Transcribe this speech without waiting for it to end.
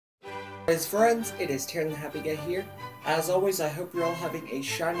Guys, friends, it is Terren the Happy Guy here. As always, I hope you're all having a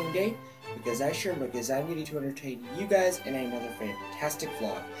shining day, because I sure am, because I'm ready to entertain you guys in another fantastic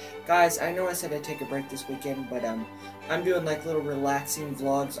vlog. Guys, I know I said I'd take a break this weekend, but I'm doing like little relaxing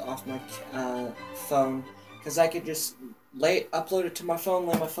vlogs off my phone, because I could just upload it to my phone,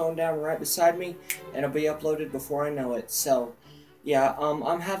 lay my phone down right beside me, and it'll be uploaded before I know it. So, yeah,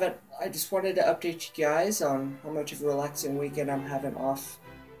 I just wanted to update you guys on how much of a relaxing weekend I'm having off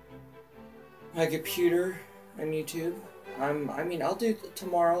my computer on YouTube. I'll do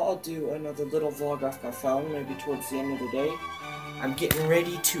tomorrow. I'll do another little vlog off my phone, maybe towards the end of the day. I'm getting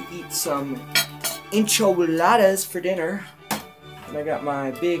ready to eat some enchiladas for dinner, and I got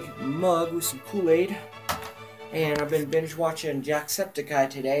my big mug with some Kool-Aid. And I've been binge watching Jacksepticeye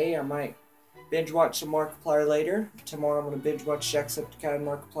today. I might binge watch some Markiplier later. Tomorrow I'm gonna binge watch Jacksepticeye and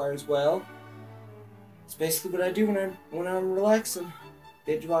Markiplier as well. It's basically what I do when I'm relaxing.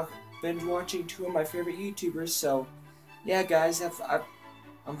 Binge watching two of my favorite YouTubers. So, yeah, guys,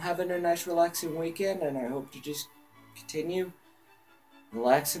 I'm having a nice relaxing weekend, and I hope to just continue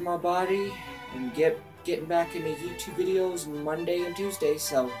relaxing my body and getting back into YouTube videos Monday and Tuesday.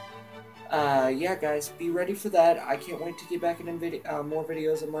 So, yeah, guys, be ready for that. I can't wait to get back into more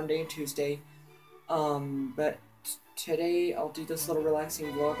videos on Monday and Tuesday. But today I'll do this little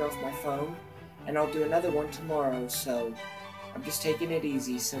relaxing vlog off my phone, and I'll do another one tomorrow. So I'm just taking it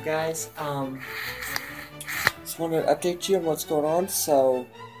easy. So, guys, just want to update you on what's going on. So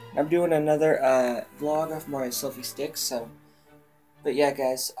I'm doing another vlog off my selfie stick. So, but yeah,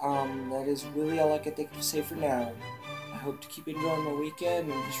 guys, that is really all I can think to say for now. I hope to keep enjoying my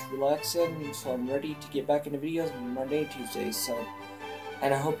weekend and just relaxing, so I'm ready to get back into videos on Monday and Tuesday. So,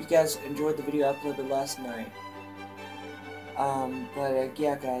 and I hope you guys enjoyed the video I uploaded last night.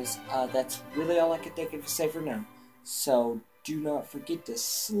 Yeah, guys, that's really all I can think of to say for now. So, do not forget to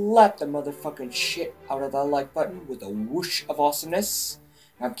slap the motherfucking shit out of that like button with a whoosh of awesomeness.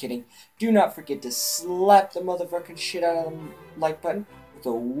 I'm kidding. Do not forget to slap the motherfucking shit out of the like button with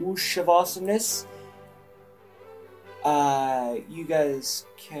a whoosh of awesomeness. You guys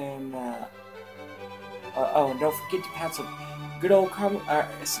can, oh, and don't forget to pound some good old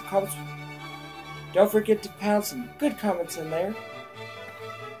comments. Don't forget to pound some good comments in there.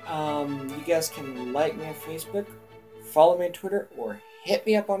 You guys can like me on Facebook, follow me on Twitter, or hit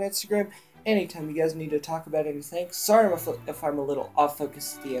me up on Instagram anytime you guys need to talk about anything. Sorry if I'm a little off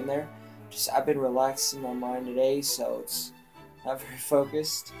focus at the end there. I've been relaxing my mind today, so it's not very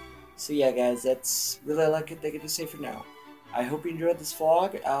focused. So yeah, guys, that's really all I can think of to say for now. I hope you enjoyed this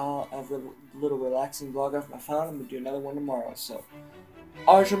vlog. I'll have a little relaxing vlog off my phone. I'm going to do another one tomorrow. So,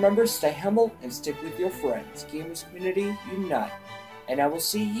 always remember, stay humble and stick with your friends. Gamers community, unite. And I will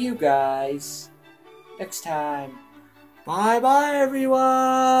see you guys next time. Bye-bye,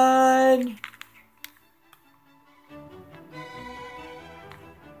 everyone!